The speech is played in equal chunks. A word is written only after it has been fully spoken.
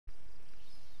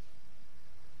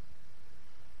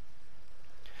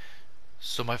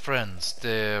So my friends,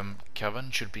 the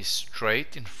cavern should be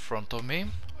straight in front of me.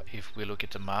 If we look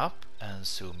at the map and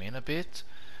zoom in a bit,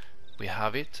 we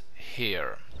have it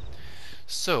here.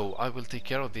 So I will take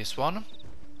care of this one.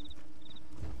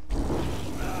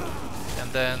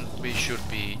 And then we should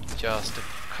be just a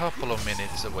couple of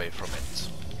minutes away from it.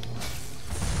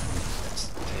 Let's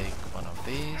take one of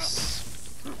these.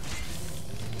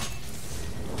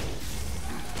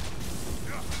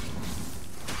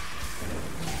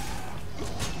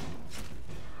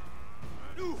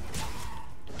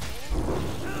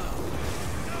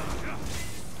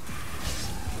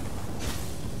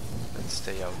 Let's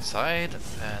stay outside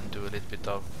and do a little bit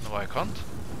of... No, I can't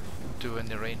do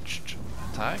any ranged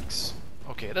attacks.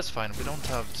 Okay, that's fine. We don't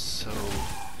have so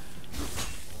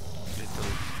little...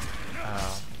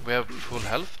 we have full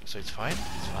health, so it's fine.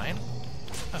 It's fine.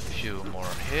 A few more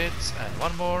hits and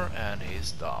one more and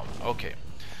he's down. Okay,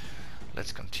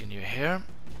 let's continue here.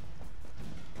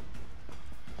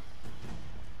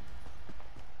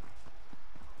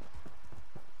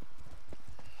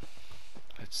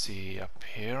 Let's see, up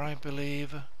here I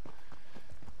believe.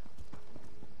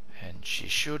 And she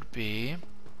should be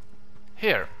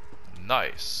here.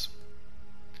 Nice.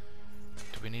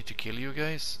 Do we need to kill you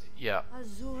guys? Yeah.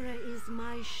 Azura is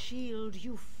my shield,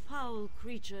 you foul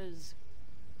creatures.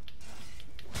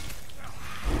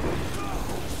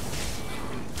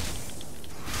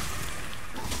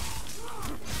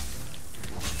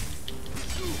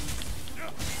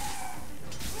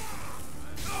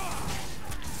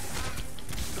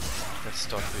 Let's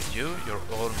start with you. You're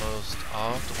almost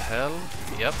out of hell.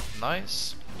 Yep,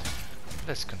 nice.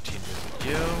 Let's continue with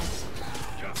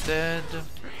you. You're dead.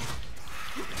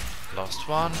 Last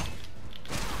one.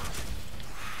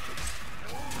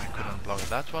 I couldn't block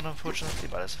that one unfortunately,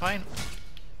 but it's fine.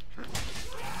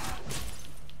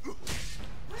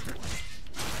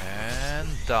 And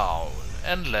down.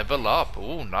 And level up.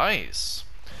 Oh, nice.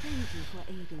 Thank you for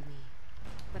aiding me,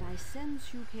 but I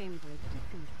sense you came for a different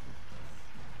purpose.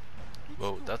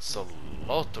 Whoa, that's a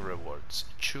lot of rewards.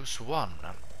 Choose one.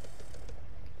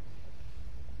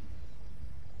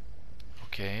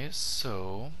 Okay,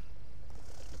 so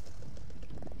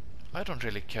I don't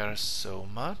really care so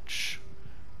much.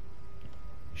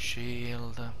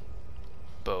 Shield,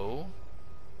 bow.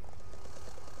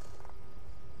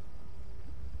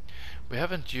 We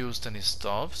haven't used any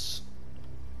staffs,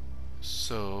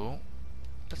 so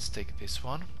let's take this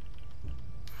one.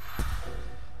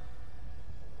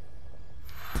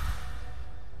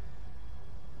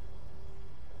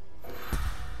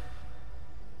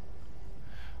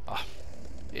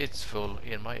 It's full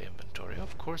in my inventory,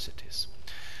 of course it is.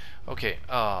 Okay,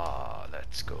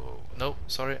 let's go. No,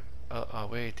 sorry.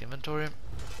 Wait, inventory.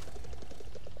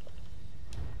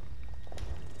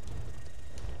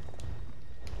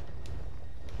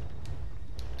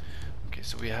 Okay,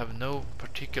 so we have no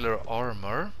particular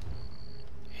armor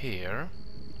here.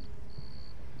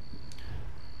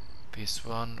 This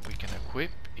one we can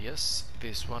equip, yes.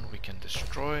 This one we can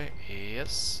destroy,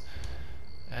 yes.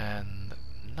 And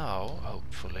now,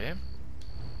 hopefully,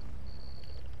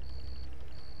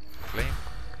 flame,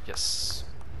 yes.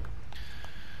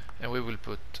 And we will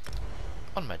put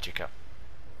on Magicka.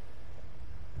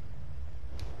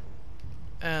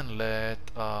 And let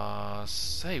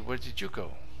us... Hey, where did you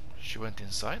go? She went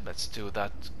inside. Let's do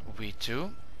that, we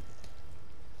too.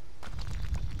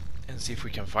 And see if we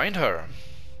can find her.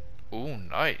 Oh,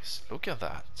 nice. Look at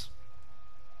that.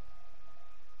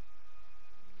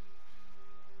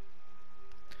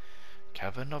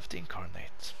 Cavern of the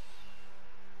Incarnate.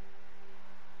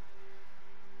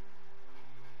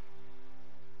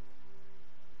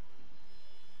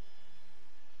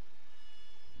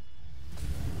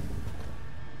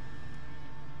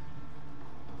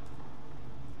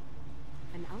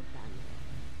 An outlander?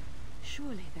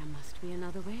 Surely there must be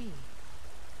another way.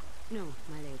 No,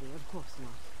 my lady, of course not.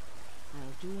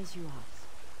 I'll do as you ask.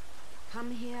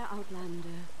 Come here,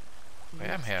 outlander. I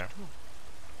am here.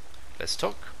 Let's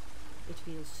talk. It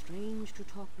feels strange to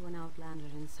talk to an outlander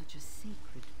in such a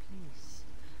sacred place,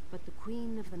 but the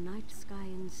Queen of the Night Sky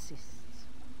insists.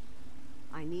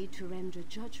 I need to render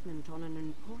judgment on an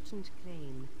important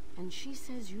claim, and she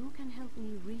says you can help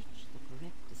me reach the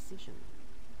correct decision.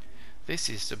 This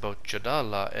is about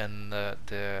Chodala and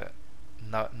the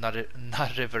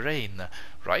Nerevarene,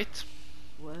 right?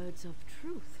 Words of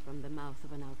truth from the mouth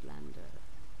of an outlander.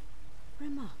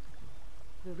 Remarkable.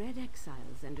 The Red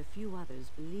Exiles and a few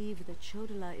others believe that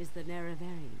Chodala is the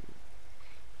Nerevarene.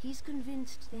 He's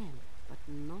convinced them, but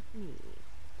not me.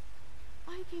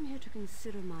 I came here to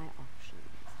consider my options.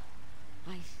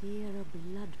 I fear a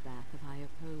bloodbath if I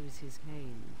oppose his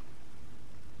claim.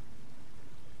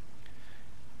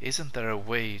 Isn't there a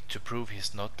way to prove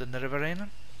he's not the Nerevarene?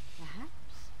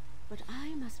 Perhaps, but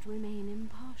I must remain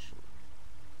impartial.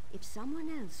 If someone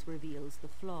else reveals the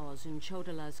flaws in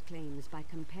Chodala's claims by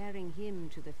comparing him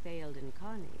to the failed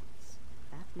incarnates,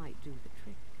 that might do the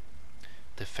trick.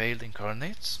 The failed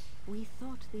incarnates? We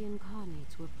thought the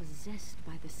incarnates were possessed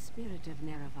by the spirit of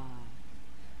Nerevar,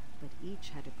 but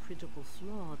each had a critical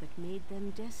flaw that made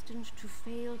them destined to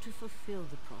fail to fulfill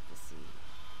the prophecy.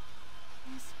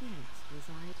 Their spirits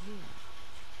reside here.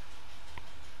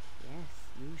 Yes,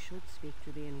 you should speak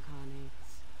to the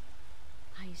incarnates.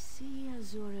 I see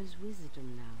Azura's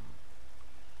wisdom now.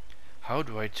 How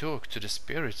do I talk to the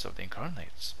spirits of the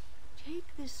incarnates?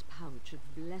 Take this pouch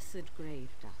of blessed grave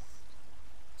dust.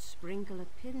 Sprinkle a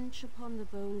pinch upon the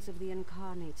bones of the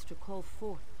incarnates to call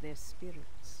forth their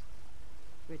spirits.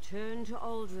 Return to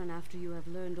Aldrin after you have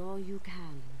learned all you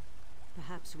can.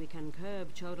 Perhaps we can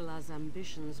curb Chodala's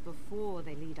ambitions before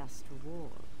they lead us to war.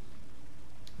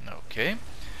 Okay.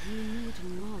 You need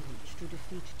knowledge to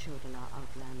defeat Chodala,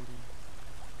 Outlander.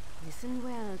 Listen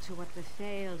well to what the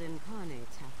failed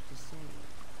incarnates have to say.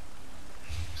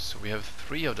 So we have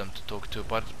 3 of them to talk to,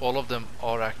 but all of them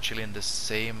are actually in the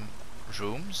same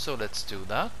room, so let's do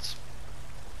that.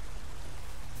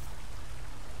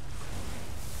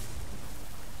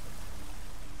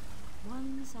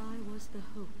 Once I was the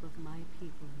hope of my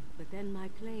people, but then my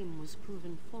claim was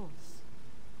proven false.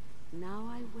 Now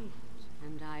I wait,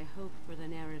 and I hope for the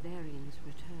Nerevarene's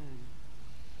return.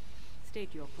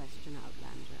 State your question,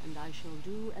 Outlander, and I shall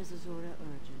do as Azura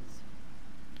urges.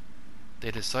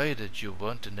 They decided you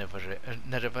weren't a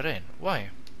Nerevarene. Why?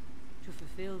 To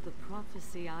fulfill the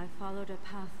prophecy, I followed a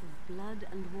path of blood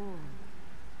and war.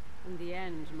 In the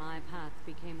end, my path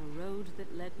became a road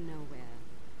that led nowhere,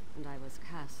 and I was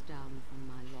cast down from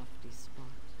my lofty spot.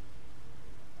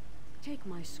 Take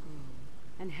my scroll,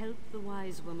 and help the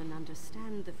wise woman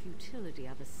understand the futility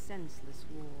of a senseless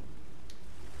war.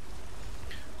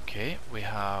 Okay, we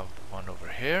have one over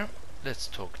here. Let's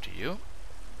talk to you.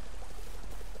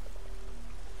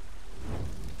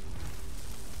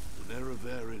 The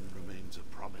Nerevarene remains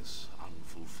a promise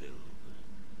unfulfilled,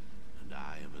 and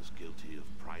I am as guilty of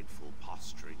prideful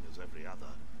posturing as every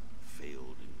other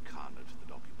failed incarnate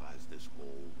that occupies this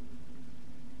hall.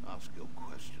 Ask your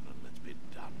question and let's be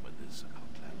done with this,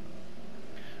 Outlander.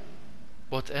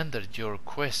 What ended your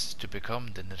quest to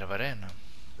become the Nerevarene?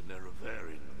 The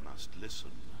Nerevarene must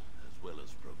listen as well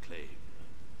as proclaim.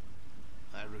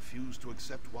 I refused to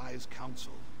accept wise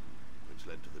counsel, which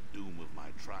led to the doom of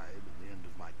my tribe and the end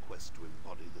of my quest to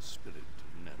embody the spirit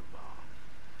of Nerevar.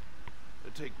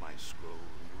 Take my scroll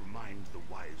and remind the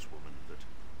wise woman that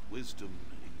wisdom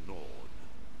ignored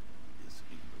is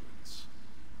ignorance.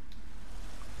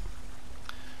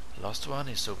 Last one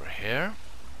is over here.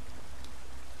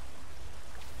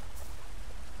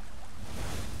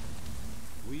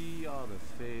 We are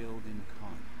the failed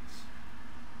incarnates,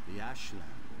 the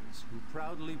Ashlanders who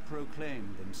proudly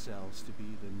proclaimed themselves to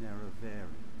be the Nerevarene,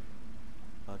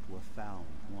 but were found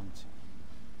wanting.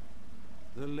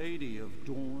 The Lady of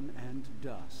Dawn and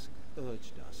Dusk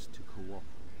urged us to cooperate.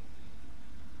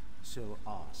 So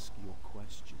ask your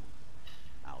question,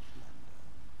 Outlander.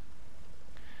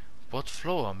 What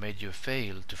flaw made you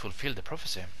fail to fulfill the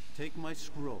prophecy? Take my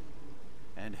scroll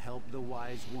and help the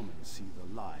wise woman see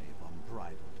the lie of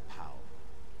unbridled power.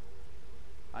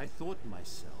 I thought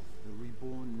myself the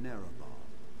reborn Nerevar,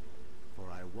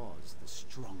 for I was the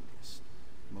strongest,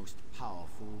 most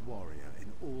powerful warrior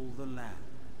in all the land.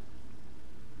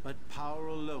 But power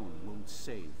alone won't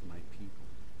save my people.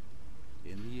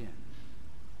 In the end,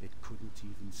 it couldn't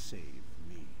even save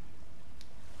me.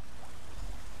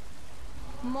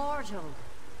 Mortal,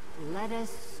 let us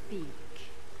speak.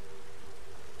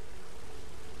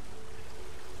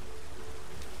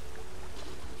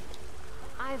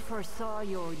 I foresaw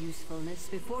your usefulness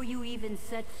before you even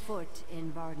set foot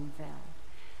in Vardenfell.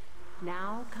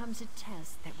 Now comes a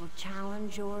test that will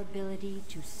challenge your ability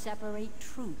to separate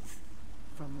truth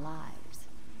from lies.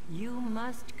 You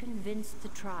must convince the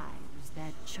tribes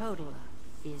that Chodala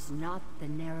is not the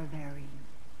Nerevarene.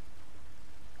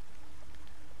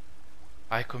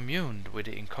 I communed with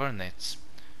the incarnates,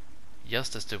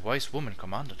 just as the wise woman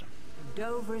commanded them.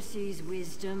 Doversee's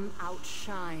wisdom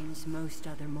outshines most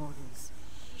other mortals.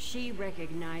 She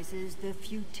recognizes the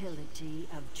futility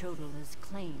of Chodala's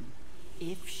claim.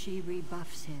 If she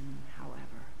rebuffs him,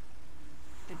 however,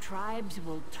 the tribes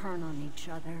will turn on each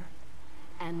other,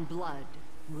 and blood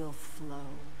will flow.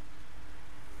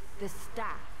 The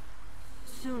staff,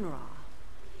 Sunra,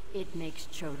 it makes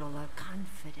Chodala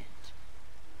confident,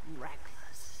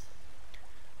 reckless.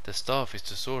 The staff is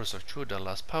the source of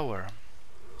Chodala's power.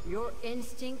 Your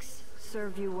instincts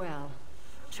Served you well.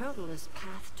 Chodala's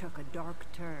path took a dark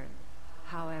turn.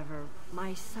 However,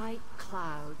 my sight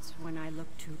clouds when I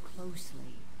look too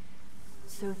closely.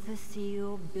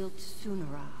 Sothasil built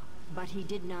Sunara, but he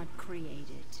did not create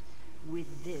it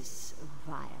with this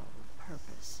vile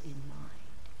purpose in mind.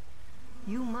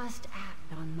 You must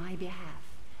act on my behalf,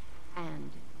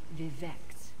 and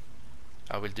Vivek's.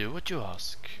 I will do what you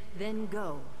ask. Then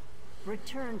go.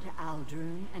 Return to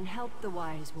Aldrun and help the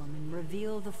wise woman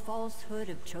reveal the falsehood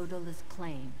of Chodala's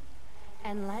claim.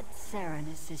 And let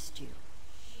Saren assist you.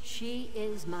 She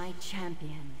is my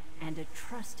champion and a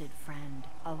trusted friend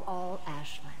of all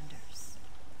Ashlanders.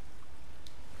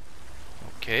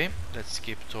 Okay, let's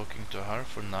keep talking to her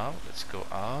for now. Let's go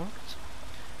out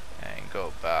and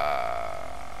go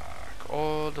back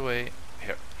all the way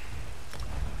here,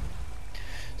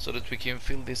 so that we can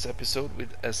fill this episode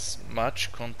with as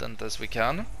much content as we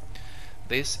can.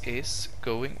 This is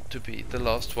going to be the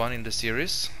last one in the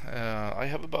series. I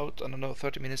have about, I don't know,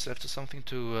 30 minutes left or something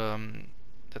to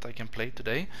that I can play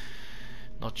today.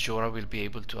 Not sure I will be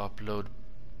able to upload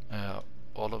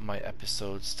all of my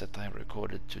episodes that I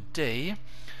recorded today,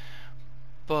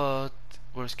 but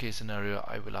worst case scenario,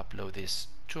 I will upload this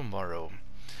tomorrow.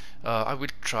 I will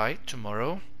try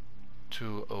tomorrow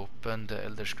to open the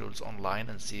Elder Scrolls Online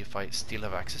and see if I still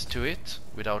have access to it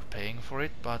without paying for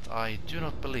it, but I do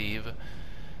not believe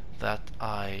that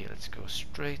let's go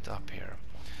straight up here,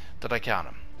 that I can.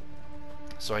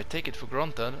 So I take it for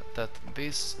granted that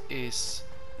this is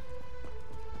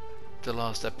the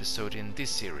last episode in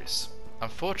this series.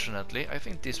 Unfortunately, I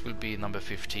think this will be number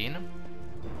 15.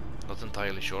 Not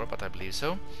entirely sure, but I believe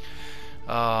so.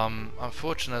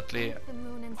 Unfortunately,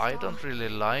 I don't really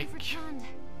like...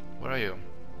 Where are you?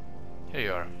 Here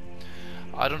you are.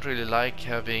 I don't really like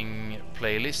having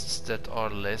playlists that are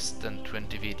less than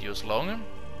 20 videos long.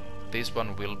 This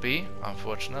one will be,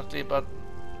 unfortunately, but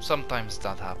sometimes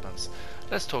that happens.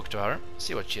 Let's talk to her,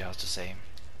 see what she has to say.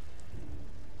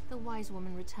 The wise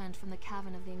woman returned from the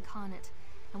cavern of the Incarnate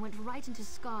and went right into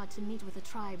Scar to meet with the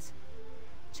tribes.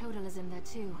 Chodala's in there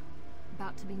too,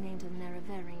 about to be named a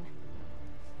Nerevarene.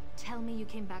 Tell me you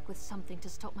came back with something to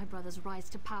stop my brother's rise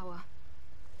to power.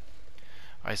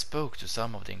 I spoke to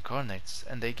some of the Incarnates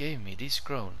and they gave me these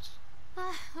scrolls.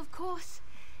 Of course.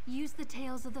 Use the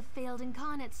tales of the failed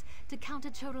Incarnates to counter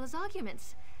Chodala's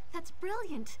arguments. That's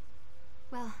brilliant.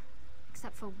 Well,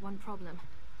 except for one problem.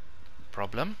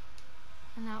 Problem?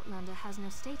 An Outlander has no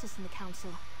status in the Council.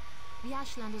 The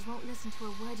Ashlanders won't listen to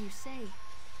a word you say.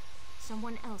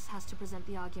 Someone else has to present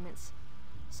the arguments.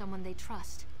 Someone they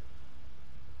trust.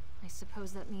 I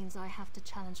suppose that means I have to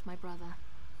challenge my brother.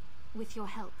 With your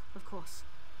help, of course.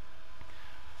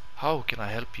 How can I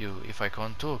help you if I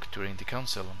can't talk during the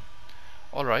council?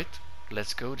 Alright,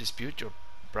 let's go dispute your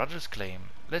brother's claim.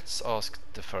 Let's ask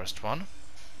the first one.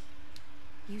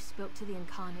 You spoke to the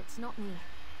Incarnates, not me.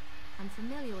 I'm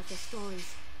familiar with their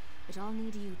stories, but I'll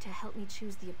need you to help me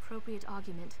choose the appropriate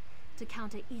argument to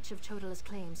counter each of Chodala's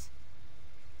claims.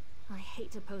 I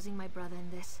hate opposing my brother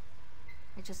in this.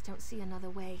 I just don't see another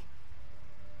way.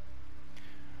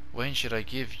 When should I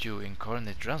give you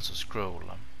Incarnate Ranso's scroll?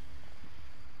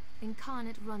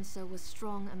 Incarnate Runso was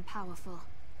strong and powerful.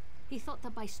 He thought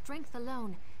that by strength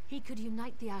alone, he could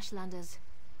unite the Ashlanders.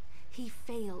 He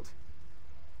failed.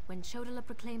 When Chodala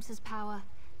proclaims his power,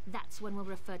 that's when we'll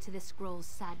refer to this scroll's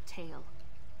sad tale.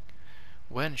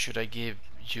 When should I give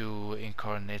you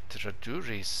Incarnate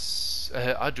Aduri's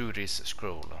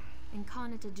scroll?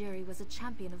 Incarnate Aduri was a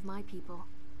champion of my people.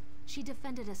 She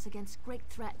defended us against great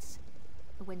threats.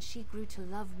 But when she grew to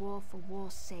love war for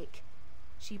war's sake,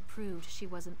 she proved she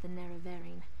wasn't the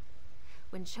Nerevarene.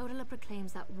 When Chodala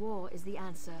proclaims that war is the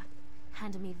answer,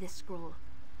 hand me this scroll.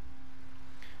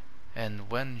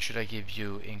 And when should I give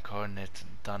you Incarnate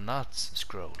Danat's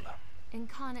scroll?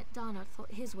 Incarnate Danat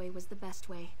thought his way was the best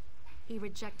way. He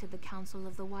rejected the counsel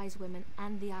of the wise women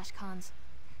and the Ashkans,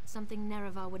 something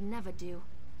Nerevar would never do.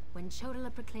 When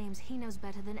Chodala proclaims he knows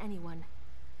better than anyone,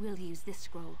 we'll use this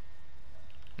scroll.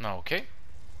 Okay.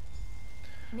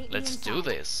 Let's do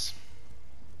this.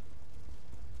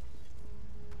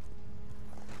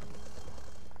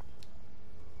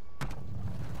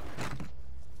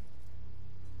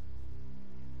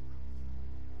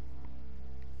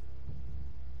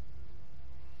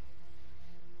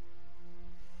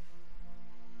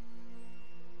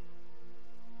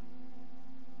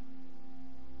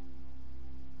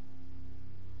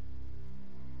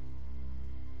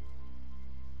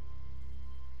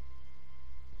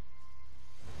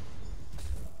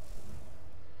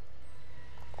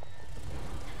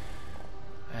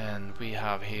 We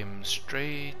have him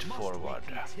straight forward.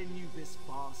 Must we continue this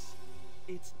farce?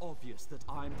 It's obvious that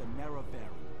I'm the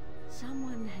Nerevarene.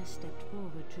 Someone has stepped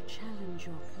forward to challenge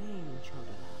your claim,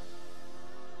 Chodala.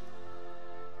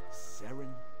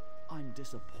 Seren, I'm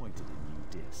disappointed in you,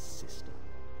 dear sister.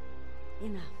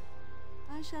 Enough.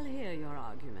 I shall hear your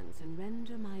arguments and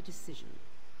render my decision.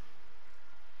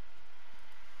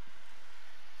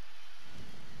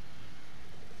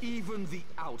 Even the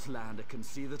Outlander can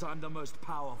see that I'm the most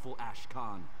powerful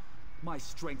Ashkan. My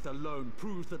strength alone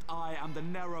proves that I am the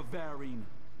Nerevarene.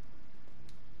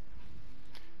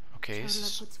 Okay.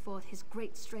 Chodala puts forth his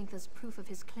great strength as proof of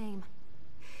his claim.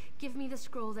 Give me the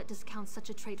scroll that discounts such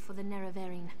a trait for the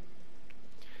Nerevarene.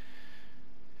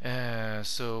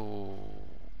 So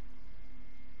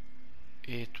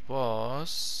it was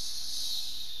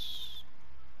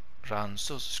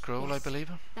Ranso's scroll, Yes, I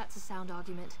believe. That's a sound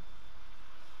argument.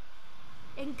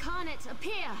 Incarnate,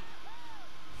 appear!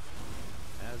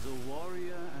 As a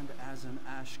warrior and as an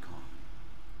Ashkan,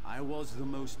 I was the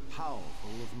most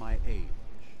powerful of my age.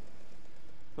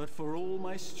 But for all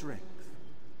my strength,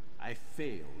 I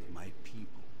failed my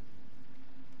people.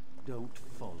 Don't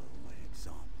follow my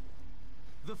example.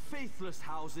 The faithless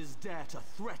houses dare to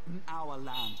threaten our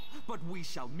land, but we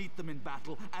shall meet them in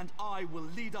battle, and I will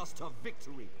lead us to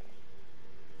victory.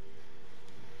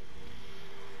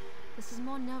 This is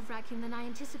more nerve-wracking than I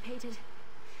anticipated.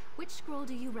 Which scroll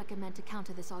do you recommend to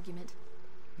counter this argument?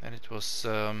 And it was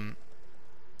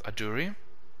Aduri,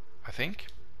 I think.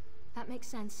 That makes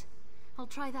sense. I'll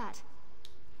try that.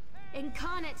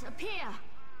 Incarnate, appear!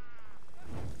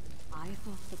 I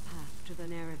thought the path to the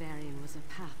Nerevarene was a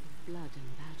path of blood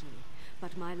and battle,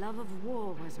 but my love of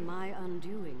war was my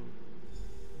undoing.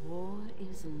 War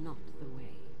is not the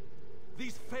way.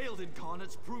 These failed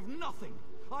incarnates prove nothing.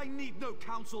 I need no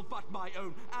counsel but my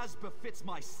own, as befits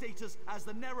my status as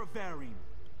the Nerevarene.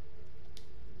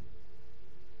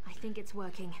 I think it's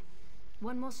working.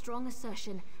 One more strong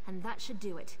assertion, and that should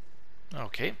do it.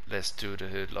 Okay, let's do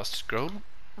the last scroll.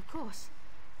 Of course.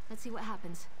 Let's see what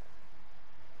happens.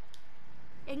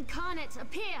 Incarnate,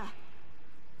 appear!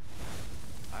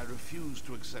 I refuse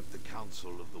to accept the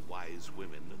counsel of the wise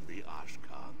women and the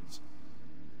Ashkans.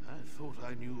 I thought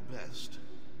I knew best,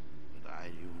 but I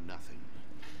knew nothing.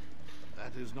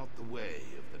 That is not the way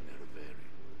of the Nerevarene.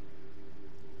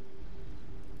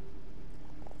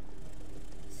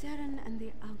 Seren and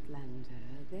the Outlander,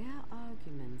 their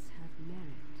arguments have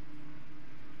merit.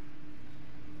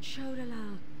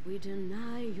 Chodala, we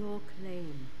deny your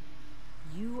claim.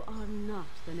 You are not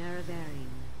the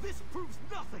Nerevarene. This proves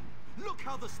nothing! Look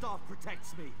how the staff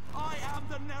protects me! I am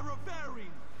the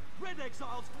Nerevarene! Red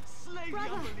Exiles, slay the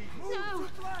Brother, unbelievers! no!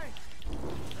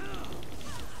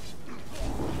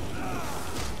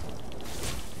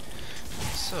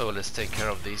 So let's take care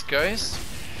of these guys.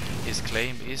 His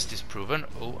claim is disproven.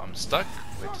 Oh, I'm stuck.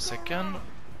 Wait a second.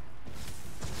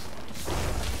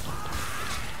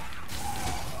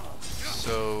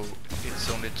 So it's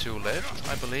only 2 left,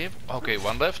 I believe. Okay,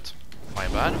 1 left. My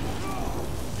bad.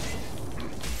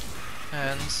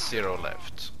 And 0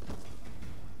 left.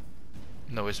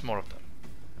 No, it's more of them.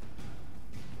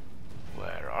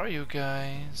 Where are you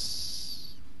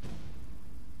guys?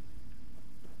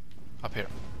 Up here.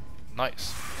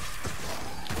 Nice.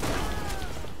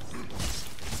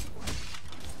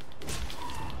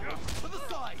 To the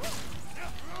side!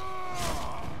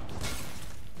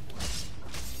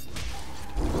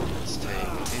 Let's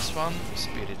take this one,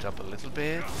 speed it up a little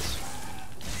bit.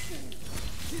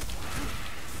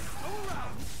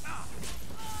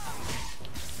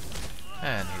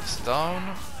 And he's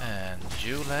down, and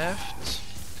you left.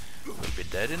 Will be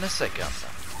dead in a second.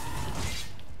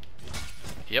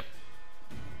 Yep.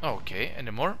 Okay,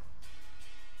 any more?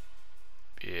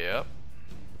 Yep.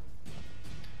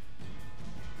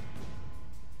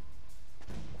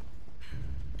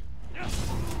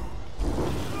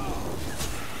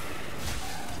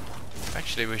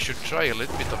 Actually, we should try a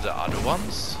little bit of the other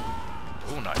ones.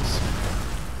 Oh, nice.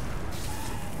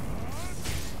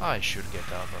 I should get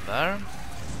out of there.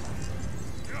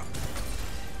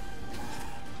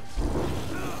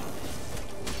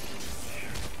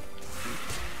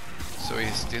 So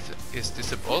is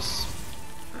this a boss?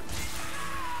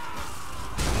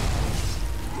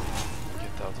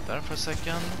 Get out of there for a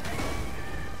second.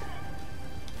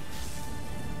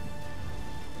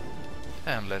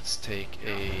 And let's take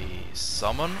a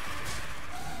summon.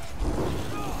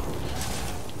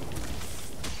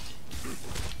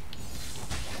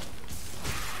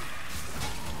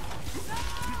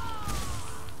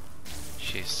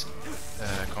 She's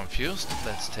confused.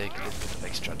 Let's take a little bit of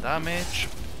extra damage.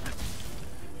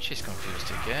 She's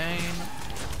confused again.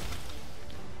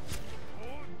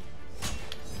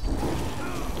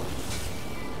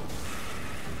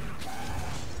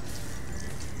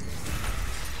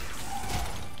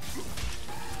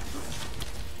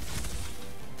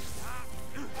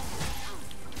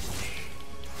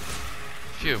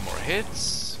 few more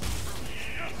hits.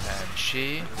 And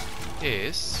she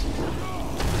is...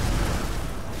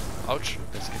 Ouch,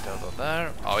 let's get out of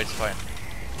there. Oh, it's fine.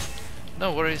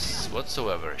 No worries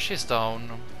whatsoever. She's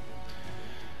down.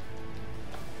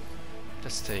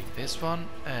 Let's take this one,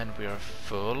 and we are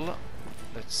full.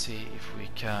 Let's see if we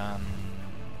can...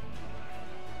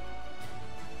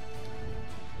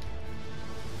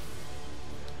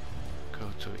 Go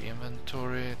to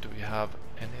inventory. Do we have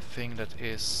anything that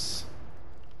is...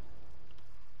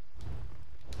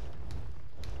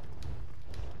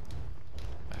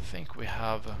 I think we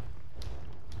have...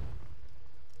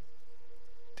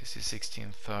 This is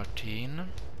 1613.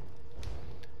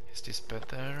 Is this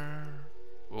better?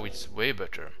 Oh, it's way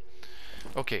better.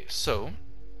 Okay, so...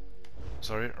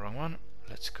 Sorry, wrong one.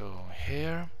 Let's go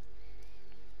here.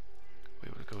 We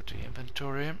will go to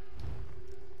inventory.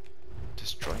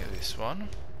 Destroy this one.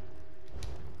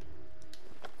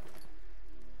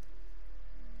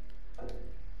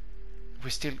 We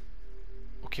still...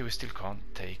 Okay, we still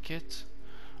can't take it.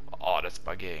 Oh, that's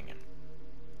bugging.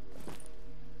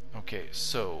 Okay,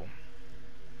 so...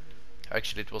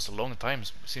 Actually, it was a long time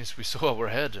since we saw our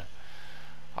head.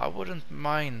 I wouldn't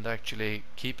mind actually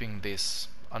keeping this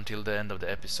until the end of the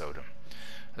episode.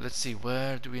 Let's see,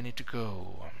 where do we need to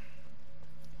go?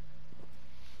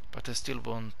 But I still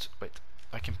want... Wait,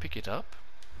 I can pick it up.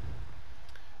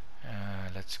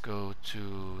 Let's go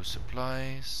to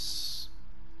supplies.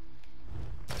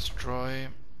 Destroy.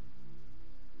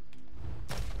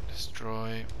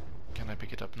 Destroy. Can I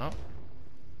pick it up now?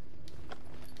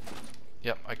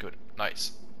 Yeah, I could.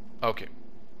 Nice. Okay.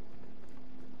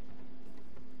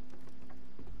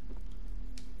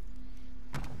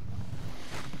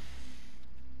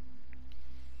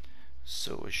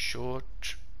 So a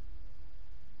short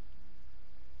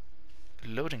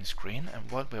loading screen, and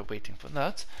while we're waiting for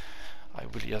that, I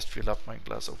will just fill up my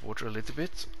glass of water a little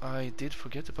bit. I did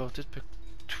forget about it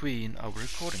between our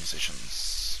recording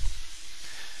sessions,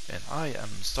 and I am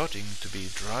starting to be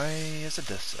dry as a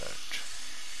desert.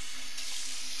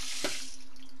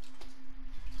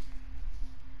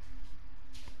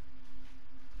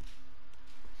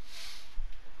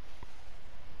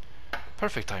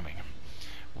 Perfect timing.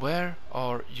 Where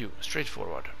are you?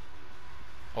 Straightforward.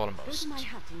 Almost. Go to my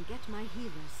hut and get my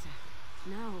healers, sir.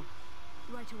 Now.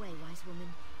 Right away, wise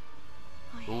woman.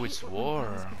 Oh, it's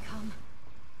war.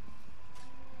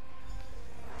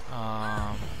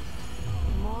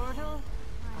 Mortal,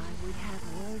 I would have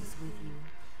words with you.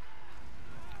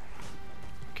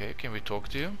 Okay, can we talk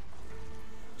to you?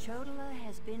 Chodala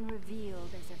has been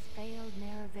revealed as a failed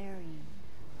Nerevarene,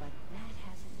 but that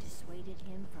hasn't dissuaded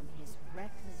him from his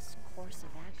reckless course of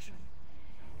action.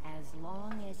 As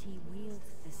long as he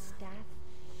wields the staff,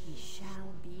 he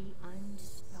shall be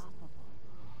unstoppable.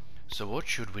 So what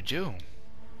should we do?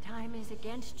 Time is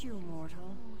against you,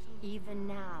 mortal. Even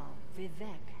now,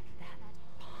 Vivek, that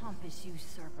pompous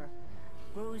usurper,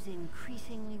 grows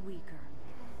increasingly weaker.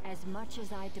 As much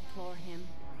as I deplore him,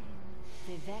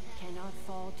 Vivek cannot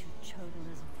fall to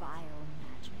Chodala's vile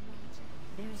magic.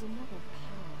 There's another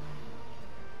power.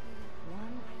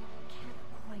 One I can't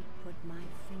quite put my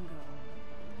finger on.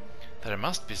 There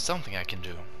must be something I can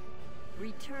do.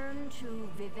 Return to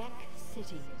Vivek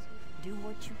City. Do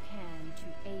what you can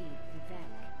to aid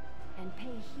Vivek, and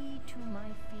pay heed to my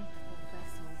faithful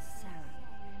vessel,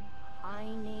 Sarah. I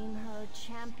name her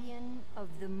Champion of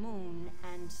the Moon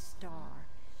and Star.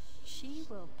 She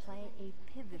will play a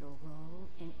pivotal role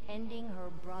in ending her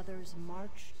brother's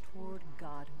march toward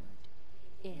godhood,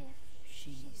 if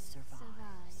she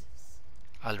survives.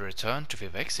 I'll return to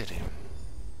Vivek City.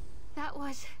 That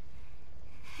was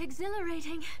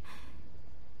exhilarating.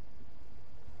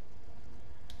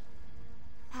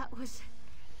 That was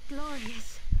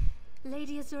glorious.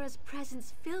 Lady Azura's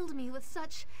presence filled me with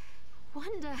such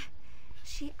wonder.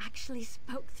 She actually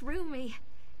spoke through me.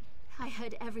 I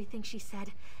heard everything she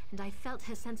said, and I felt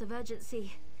her sense of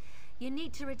urgency. You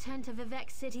need to return to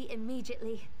Vivek City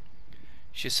immediately.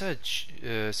 She said,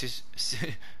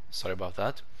 sorry about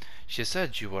that. She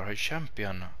said you were her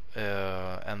champion,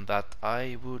 and that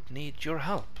I would need your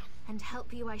help. And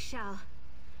help you I shall.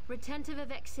 Return to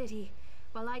Vivek City,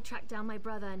 while I track down my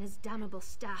brother and his damnable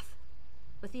staff.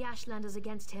 With the Ashlanders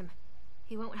against him,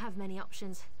 he won't have many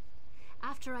options.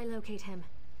 After I locate him,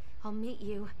 I'll meet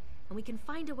you, and we can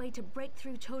find a way to break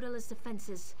through Chodala's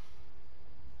defenses.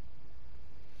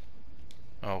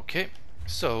 Okay,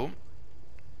 so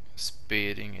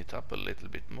speeding it up a little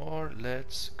bit more,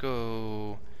 let's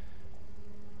go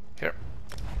here.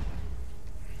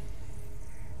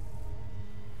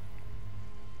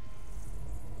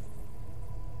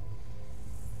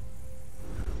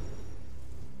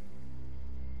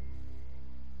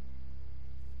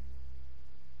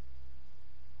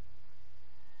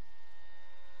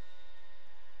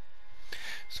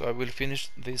 So I will finish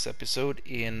this episode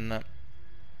in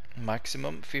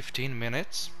maximum 15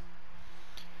 minutes.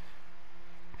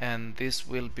 And this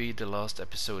will be the last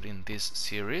episode in this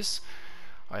series.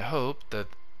 I hope that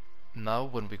now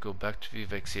when we go back to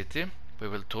Vivek City, we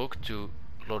will talk to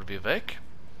Lord Vivek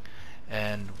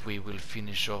and we will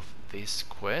finish off this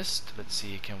quest. Let's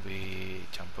see, can we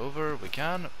jump over? We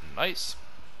can. Nice.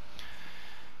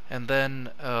 And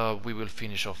then we will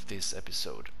finish off this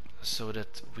episode so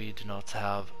that we do not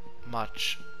have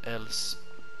much else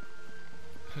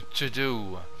to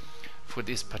do for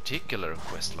this particular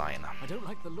quest line. I don't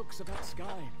like the looks of that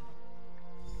sky.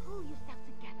 Pull yourself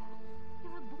together.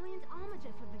 You're a buoyant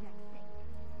armature for Vivek's sake.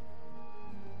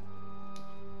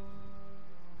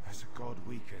 As a god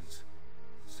weakens,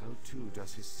 so too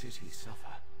does his city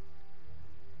suffer.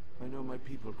 I know my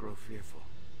people grow fearful.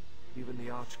 Even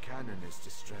the Archcanon is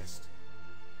distressed.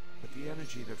 But the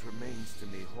energy that remains to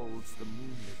me holds the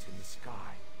moonlit in the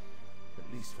sky,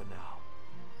 at least for now.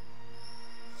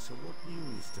 So what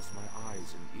news does my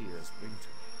eyes and ears bring to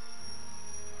me?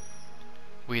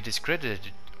 We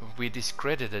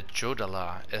discredited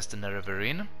Chodala as the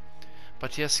Nerevarene,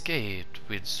 but he escaped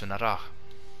with Sunarach.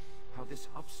 How this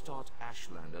upstart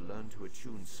Ashlander learned to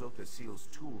attune Sotha Seal's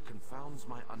tool confounds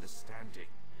my understanding.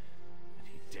 And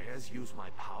he dares use my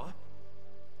power?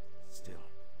 Still,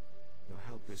 your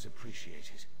help is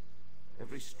appreciated.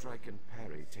 Every strike and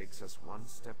parry takes us one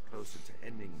step closer to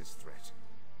ending this threat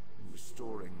and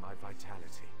restoring my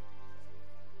vitality.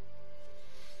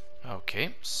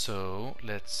 Okay, so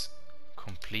let's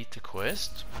complete the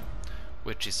quest,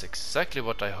 which is exactly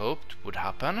what I hoped would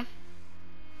happen.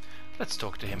 Let's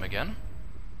talk to him again.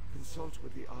 Consult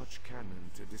with the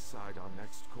Archcanon to decide our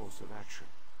next course of action.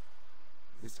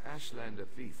 This Ashlander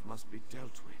thief must be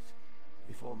dealt with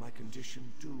before my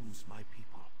condition dooms my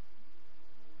people.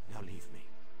 Now leave me.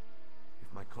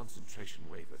 If my concentration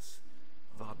wavers,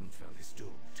 Vardenfell is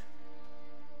doomed.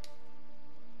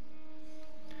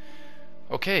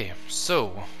 Okay,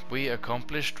 so we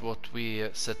accomplished what we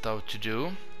set out to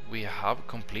do. We have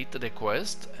completed the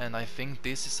quest, and I think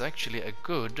this is actually a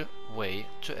good way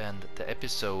to end the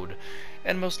episode,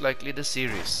 and most likely the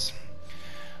series.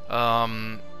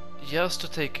 Just to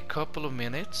take a couple of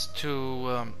minutes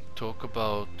to talk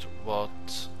about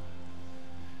what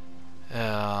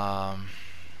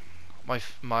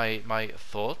my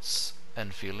thoughts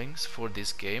and feelings for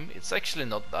this game. It's actually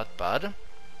not that bad.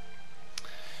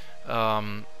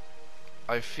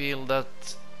 I feel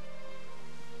that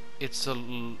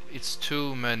it's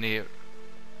too many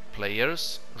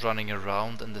players running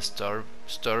around and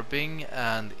disturbing,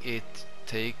 and it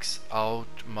takes out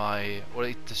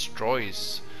it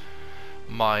destroys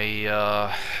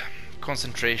my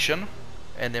concentration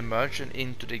and immersion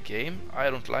into the game. I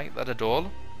don't like that at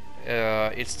all.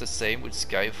 It's the same with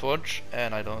Skyforge,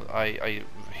 and I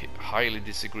highly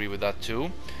disagree with that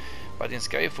too. But in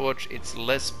Skyforge it's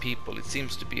less people, it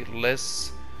seems to be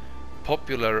less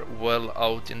popular well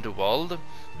out in the world.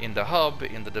 In the hub,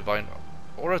 in the Divine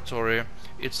Oratory,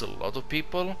 it's a lot of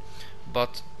people,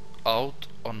 but out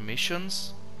on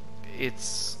missions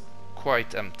it's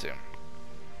quite empty.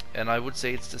 And I would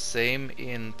say it's the same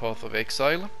in Path of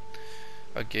Exile,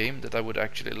 a game that I would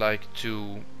actually like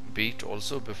to beat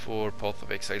also before Path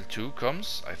of Exile 2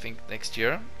 comes. I think next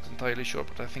year, not entirely sure,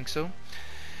 but I think so.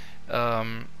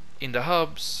 In the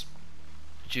hubs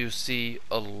you see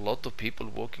a lot of people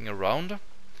walking around,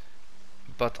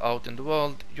 but out in the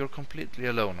world you're completely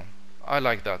alone. I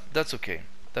like that. That's okay.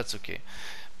 That's okay.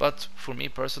 But for me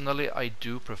personally, I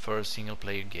do prefer single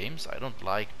player games. I don't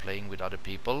like playing with other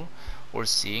people or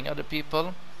seeing other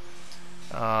people.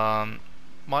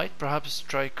 Might perhaps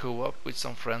try co-op with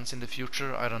some friends in the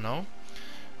future, I don't know.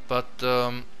 But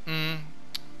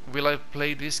will I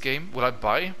play this game? Will I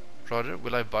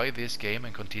buy this game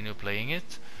and continue playing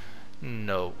it?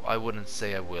 No, I wouldn't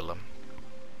say I will.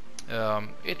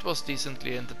 It was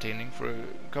decently entertaining for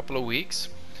a couple of weeks.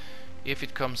 If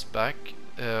it comes back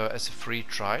as a free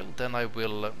trial, then I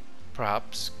will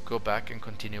perhaps go back and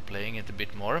continue playing it a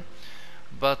bit more.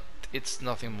 But it's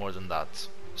nothing more than that.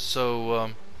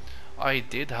 So I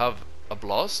did have a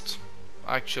blast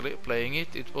actually playing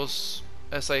it. It was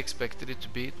as I expected it to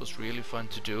be. It was really fun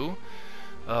to do.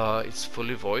 It's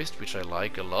fully voiced, which I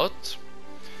like a lot.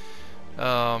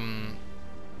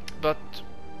 But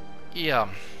yeah,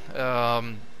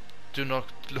 do not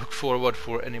look forward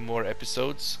for any more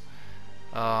episodes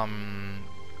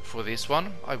for this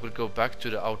one. I will go back to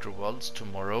the Outer Worlds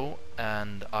tomorrow,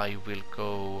 and I will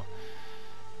go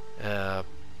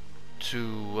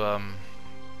to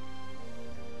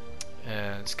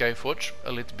Skyforge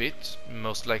a little bit,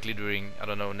 most likely during, I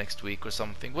don't know, next week or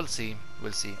something. We'll see,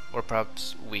 or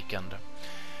perhaps weekend.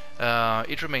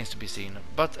 It remains to be seen.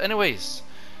 But anyways,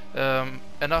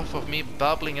 enough of me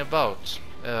babbling about.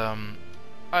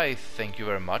 I thank you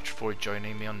very much for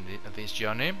joining me on this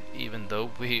journey, even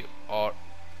though we are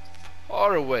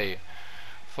far away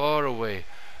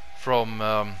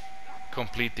from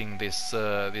completing this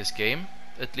game.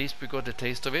 At least we got a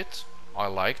taste of it. I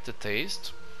like the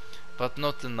taste, but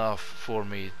not enough for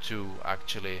me to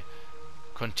actually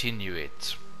continue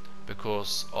it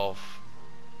because of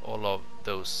all of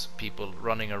those people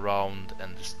running around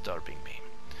and disturbing me.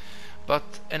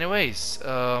 But anyways,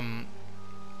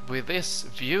 with this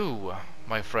view,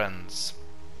 my friends,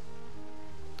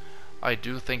 I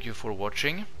do thank you for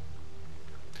watching.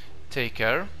 Take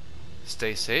care,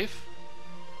 stay safe,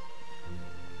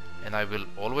 and I will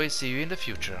always see you in the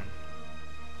future.